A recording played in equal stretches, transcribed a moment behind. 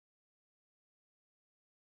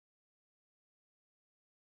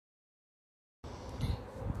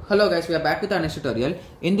Hello guys, we are back with our next tutorial.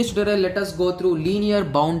 In this tutorial, let us go through linear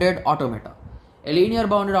bounded automata. A linear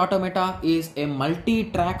bounded automata is a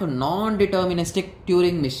multi-track non-deterministic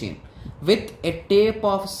Turing machine with a tape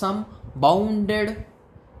of some bounded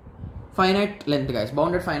finite length, guys.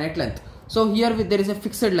 Bounded finite length. So here there is a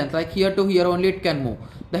fixed length, like here to here only it can move.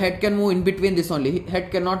 The head can move in between this only.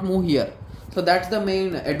 Head cannot move here. So that's the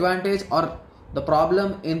main advantage or the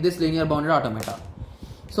problem in this linear bounded automata.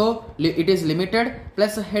 So it is limited,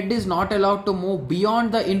 plus head is not allowed to move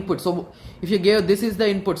beyond the input. So if you give this is the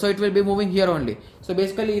input, so it will be moving here only. So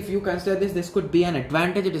basically if you consider this could be an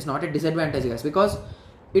advantage. It is not a disadvantage, guys, because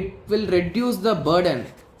it will reduce the burden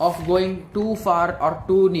of going too far or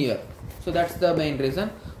too near. So that's the main reason.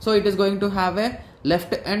 So it is going to have a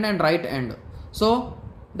left end and right end. So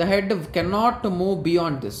the head cannot move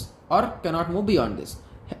beyond this or cannot move beyond this.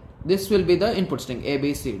 This will be the input string A,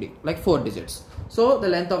 B, C, D, like 4 digits. So the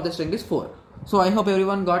length of the string is 4. So I hope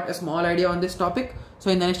everyone got a small idea on this topic.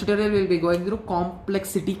 So in the next tutorial, we will be going through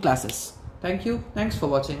complexity classes. Thank you. Thanks for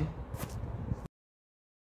watching.